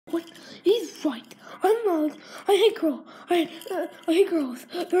What? He's right. I'm not. I hate girls. I hate girls.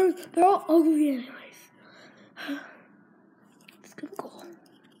 They're all ugly anyways. It's gonna go.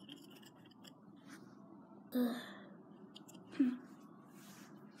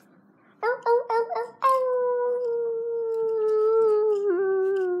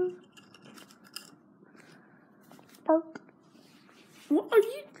 What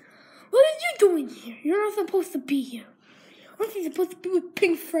are you doing here? You're not supposed to be here. Aren't you supposed to be with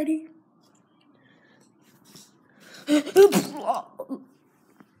Pink Freddy?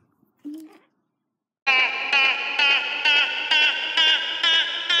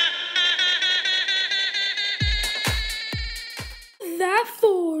 That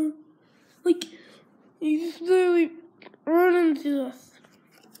for? Like, you just literally run into us.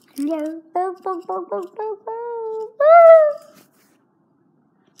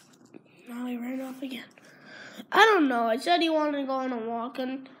 Now he ran off again. I don't know. I said he wanted to go on a walk,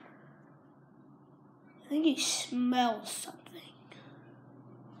 and I think he smells something.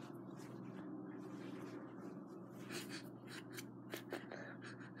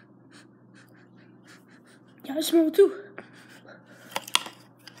 Yeah, I smell it too.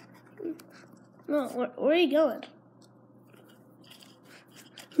 No, where are you going?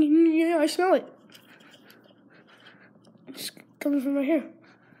 Yeah, I smell it. It's coming from right here.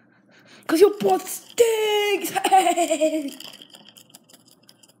 Because your breath stinks!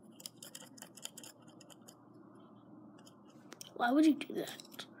 Why would you do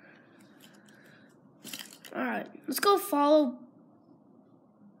that? Alright, let's go follow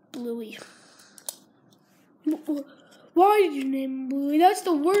Bluey. Why did you name him Bluey? That's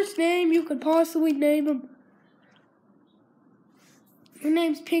the worst name you could possibly name him. Your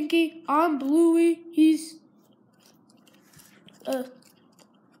name's Pinky. I'm Bluey. He's...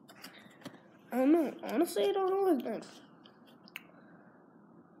 I don't know. Honestly, I don't know his name.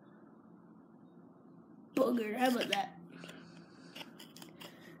 Booger. How about that?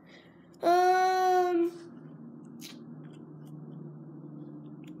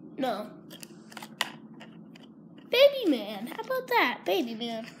 No. Baby Man. How about that? Baby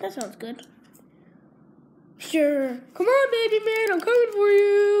Man. That sounds good. Sure. Come on, Baby Man. I'm coming for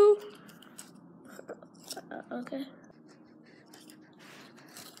you. Okay.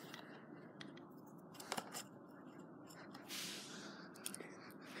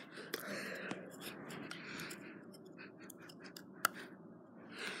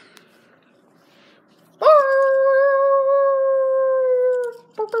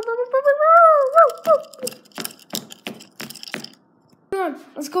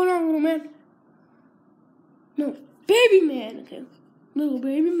 Let's go down, little man. No, Baby Man. Okay. Little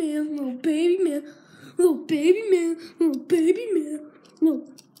baby man, little baby man, little baby man, little baby man, little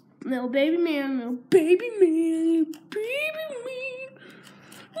baby man, little baby man, little baby man, little baby man.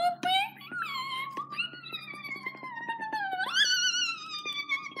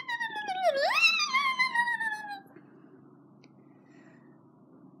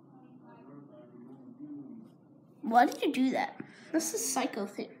 Why did you do that? That's a psycho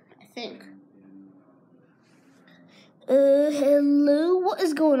thing, I think. Hello? What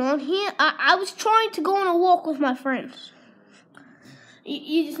is going on here? I was trying to go on a walk with my friends.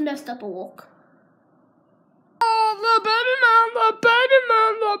 You just messed up a walk. Oh, little baby man, little baby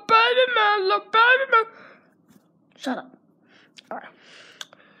man, little baby man, little baby man. Shut up. All right.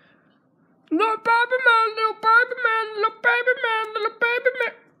 Little baby man, little baby man, little baby man, little baby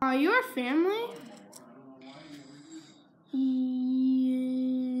man. Are you our family?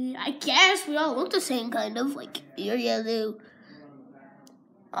 I guess we all look the same, kind of. Like, you're yellow,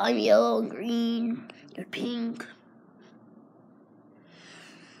 I'm yellow and green, you're pink,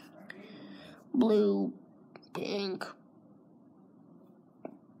 blue, pink.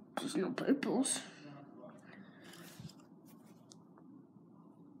 There's no purples.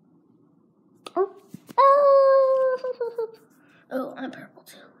 Oh, I'm purple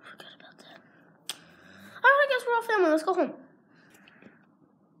too. Forgot about that. Alright, I guess we're all family. Let's go home.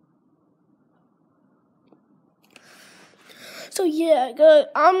 So yeah, good.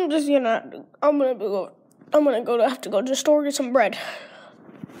 I'm gonna have to go to the store get some bread.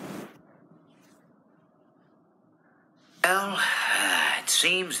 Well, it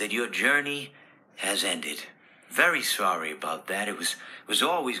seems that your journey has ended. Very sorry about that. It was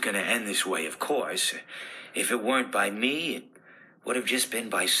always going to end this way, of course. If it weren't by me, it would have just been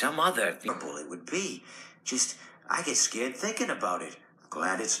by some other. It would be. Just, I get scared thinking about it.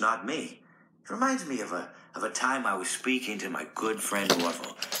 Glad it's not me. It reminds me of a time I was speaking to my good friend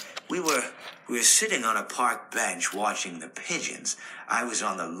Orville. We were sitting on a park bench watching the pigeons. I was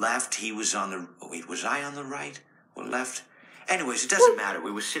on the left, he was on the... Wait, was I on the right or left? Anyways, it doesn't matter.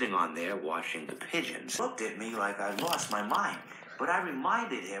 We were sitting on there watching the pigeons. He looked at me like I lost my mind. But I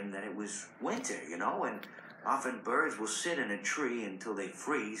reminded him that it was winter, you know, and often birds will sit in a tree until they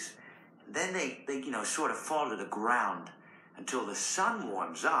freeze. Then they sort of fall to the ground until the sun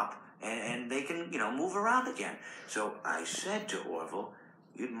warms up and they can, move around again. So I said to Orville,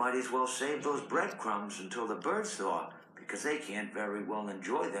 you might as well save those breadcrumbs until the birds thaw, because they can't very well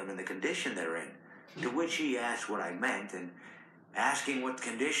enjoy them in the condition they're in. To which he asked what I meant, and asking what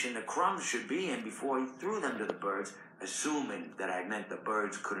condition the crumbs should be in before he threw them to the birds, assuming that I meant the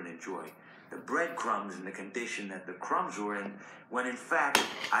birds couldn't enjoy the breadcrumbs in the condition that the crumbs were in, when in fact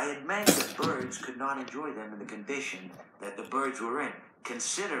I had meant that birds could not enjoy them in the condition that the birds were in,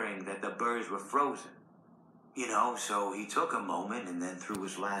 considering that the birds were frozen. So he took a moment and then threw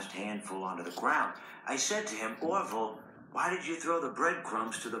his last handful onto the ground. I said to him, Orville, why did you throw the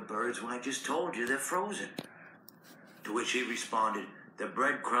breadcrumbs to the birds when I just told you they're frozen? To which he responded, the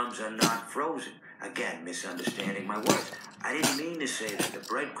breadcrumbs are not frozen. Again, misunderstanding my words. I didn't mean to say that the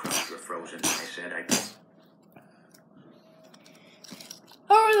breadcrumbs were frozen. I said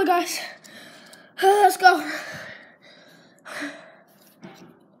Alright, guys. Let's go.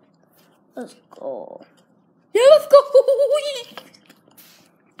 Let's go. Yeah, let's go.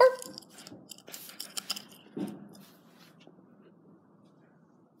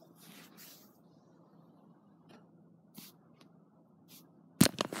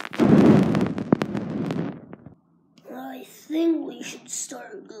 I think we should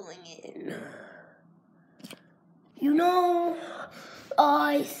start going in.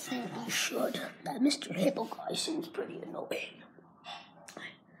 I think we should. That Mr. Hippo guy seems pretty annoying.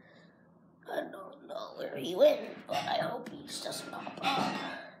 I don't know where he went, but I hope he just doesn't pop up.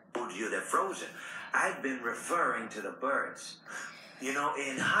 told you they're frozen. I've been referring to the birds. In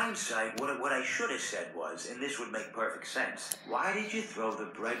hindsight, what I should have said was, and this would make perfect sense, why did you throw the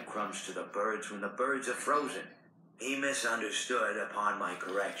breadcrumbs to the birds when the birds are frozen? He misunderstood upon my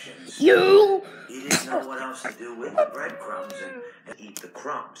corrections. He didn't know what else to do with the breadcrumbs and eat the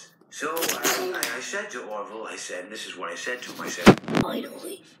crumbs. So I said to Orville, and this is what I said to him,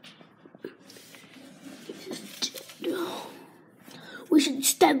 finally, no. We should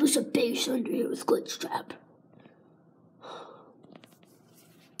establish a base under here with Glitchtrap.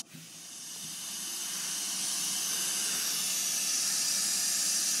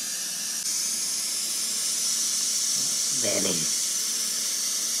 Vanny,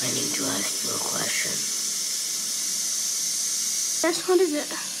 I need to ask you a question. Yes, what is it?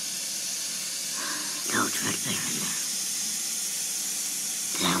 Go Threadbare in there.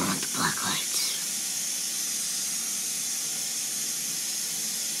 Then I want the black lights.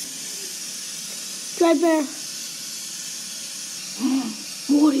 Threadbare.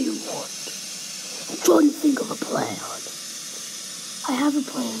 What do you want? I'm trying to think of a plan. I have a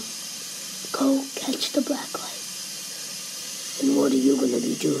plan. Go catch the black light. And what are you going to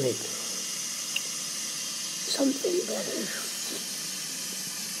be doing? Something better.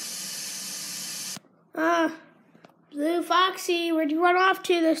 Blue Foxy, where'd you run off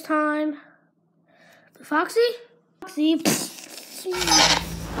to this time? Blue Foxy? Foxy.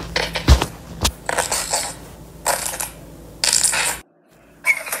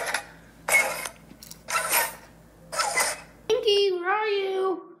 Pinky, where are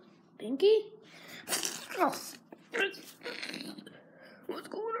you? Pinky? Oh. What's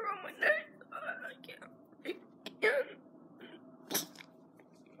going on my neck? I can't.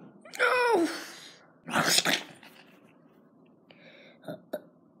 No!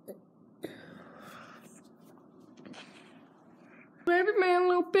 Baby man,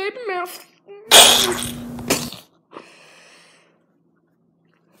 little baby mouse.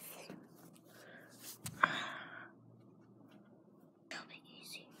 That'll be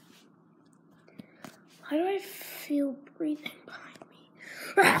easy. Why do I feel breathing behind me?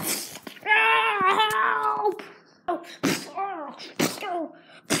 Help! Help!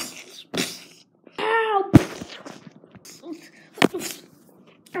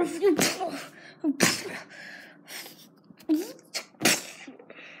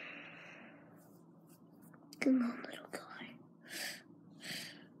 Come on, little guy.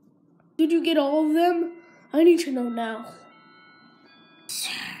 Did you get all of them? I need to know now.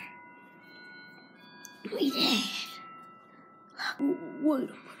 Sir, we did. Wait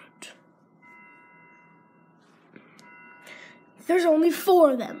a minute. There's only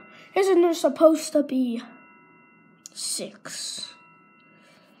 4 of them. Isn't there supposed to be 6?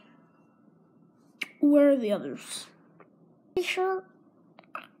 Where are the others? You sure?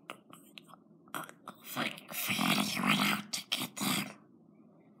 Fanny went out to get them.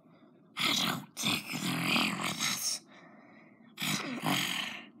 I don't think they're here with us.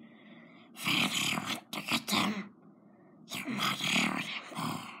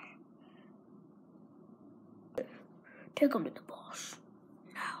 Take him to the boss.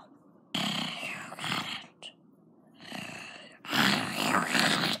 Now.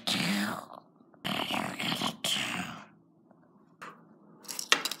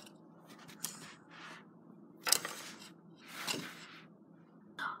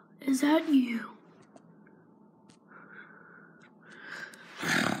 Is that you?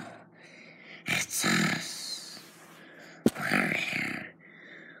 It's us. We're here.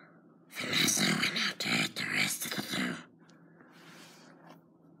 Vanessa went out to hit the rest of the loot.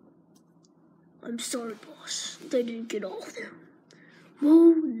 I'm sorry, boss. They didn't get all of them.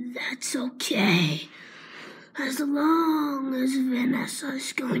 Well, that's okay. As long as Vanessa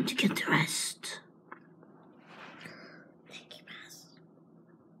is going to get the rest. Thank you, boss.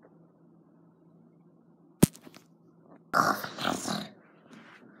 Call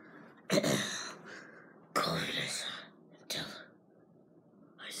Vanessa and tell her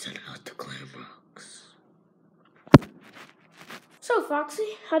I sent out the glam rocks. So,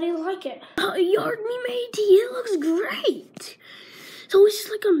 Foxy, how do you like it? You heard me, matey. It looks great. So it's just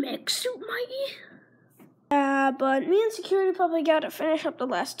like a mech suit, matey? Yeah, but me and Security Puppet got to finish up the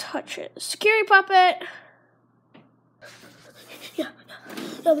last touches. Security Puppet! Yeah,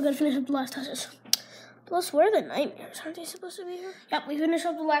 we gotta finish up the last touches. Plus, where are the nightmares? Aren't they supposed to be here? Yep, we finished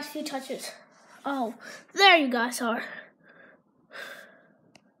up the last few touches. Oh, there you guys are.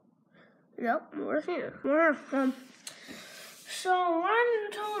 Yep, we're here. So, why did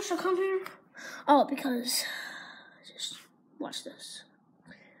you tell us to come here? Oh, because... Just watch this.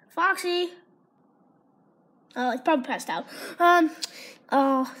 Foxy! Oh, it's probably passed out. I'll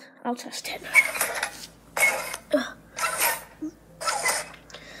test it.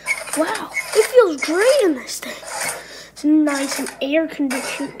 Wow, it feels great in this thing. It's nice and air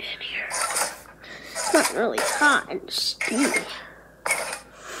conditioned in here. It's not really hot and steamy. Okay.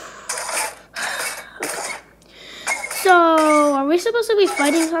 So, are we supposed to be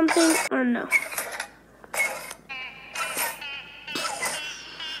fighting something or no?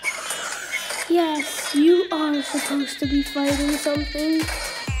 Yes, you are supposed to be fighting something.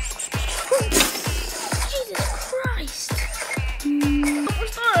 Jesus Christ. It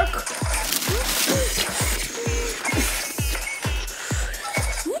was dark.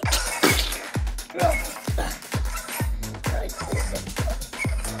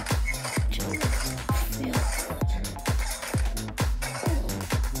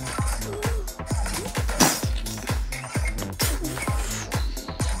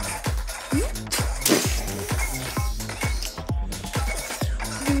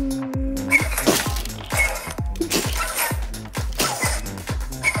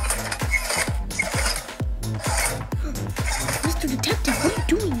 Mr. Detective, what are you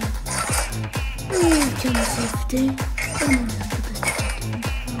doing? Kill safety.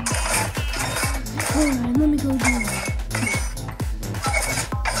 Alright, let me go do it.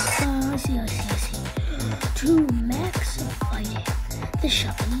 I see. 2 max of fighting. This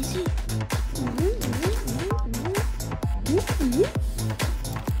shall be easy.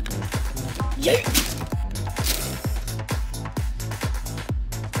 Yeah.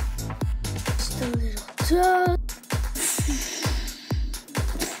 Just a little touch.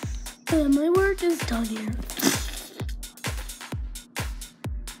 My work is done here.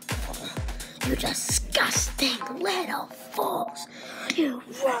 You disgusting little fools. You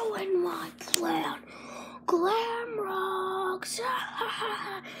ruined my plan. Glam rocks.